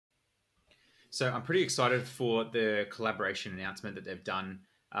So I'm pretty excited for the collaboration announcement that they've done.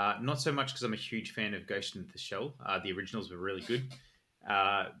 Not so much because I'm a huge fan of Ghost in the Shell. The originals were really good,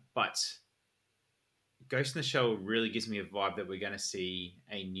 but Ghost in the Shell really gives me a vibe that we're going to see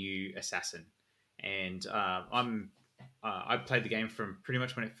a new assassin. And I played the game from pretty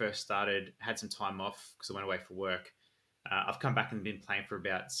much when it first started. Had some time off because I went away for work. I've come back and been playing for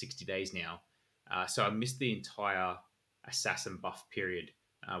about 60 days now. So I missed the entire assassin buff period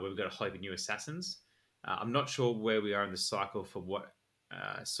where we've got a whole heap of new assassins. I'm not sure where we are in the cycle for what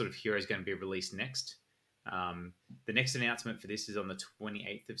sort of hero is going to be released next. The next announcement for this is on the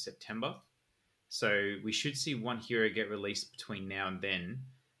 28th of September. So we should see one hero get released between now and then,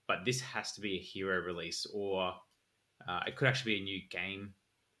 but this has to be a hero release, or it could actually be a new game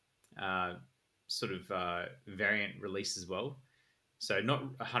uh, variant release as well. So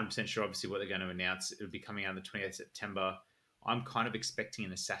not 100% sure, obviously, what they're going to announce. It'll be coming out on the 28th of September. I'm kind of expecting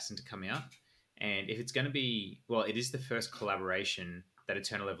an assassin to come out. And if it's going to be, well, it is the first collaboration that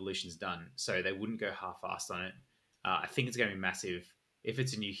Eternal Evolution's done, so they wouldn't go half-assed on it. I think it's going to be massive. If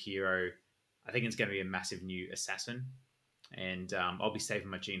it's a new hero, I think it's going to be a massive new assassin. And I'll be saving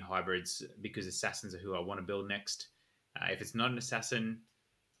my gene hybrids because assassins are who I want to build next. If it's not an assassin,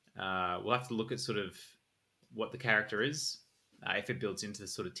 we'll have to look at sort of what the character is. If it builds into the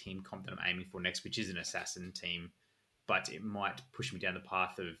sort of team comp that I'm aiming for next, which is an assassin team, but it might push me down the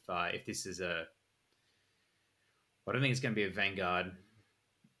path of if this is a... I don't think it's going to be a Vanguard.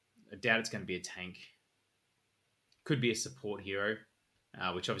 I doubt it's going to be a tank. Could be a support hero,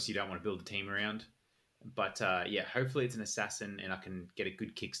 which obviously you don't want to build a team around. But yeah, hopefully it's an assassin and I can get a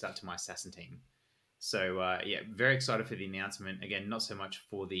good kickstart to my assassin team. So yeah, very excited for the announcement. Again, not so much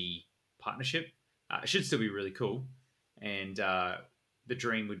for the partnership. It should still be really cool. And the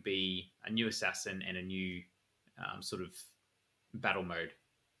dream would be a new assassin and a new sort of battle mode.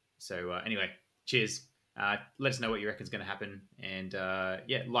 So anyway, cheers. Let us know what you reckon is going to happen. And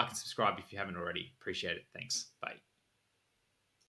yeah, like and subscribe if you haven't already. Appreciate it. Thanks. Bye.